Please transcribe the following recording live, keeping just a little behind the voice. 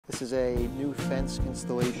This is a new fence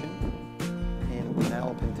installation in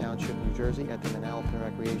Manalapan Township, New Jersey at the Manalapan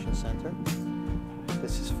Recreation Center.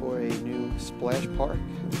 This is for a new splash park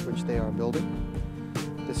which they are building.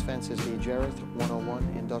 This fence is the Jareth 101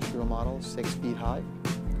 industrial model, 6 feet high.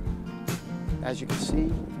 As you can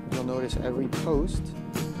see, you'll notice every post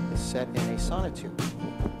is set in a sonotube.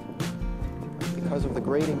 Because of the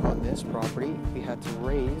grading on this property, we had to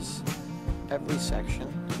raise every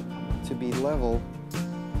section to be level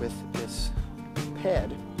with this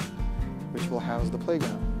pad which will house the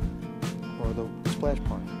playground or the splash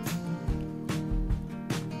park.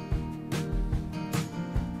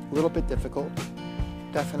 A little bit difficult,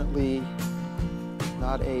 definitely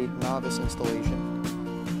not a novice installation.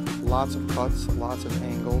 Lots of cuts, lots of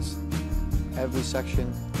angles. Every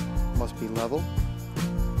section must be level.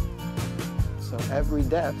 So every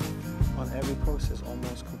depth on every post is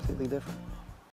almost completely different.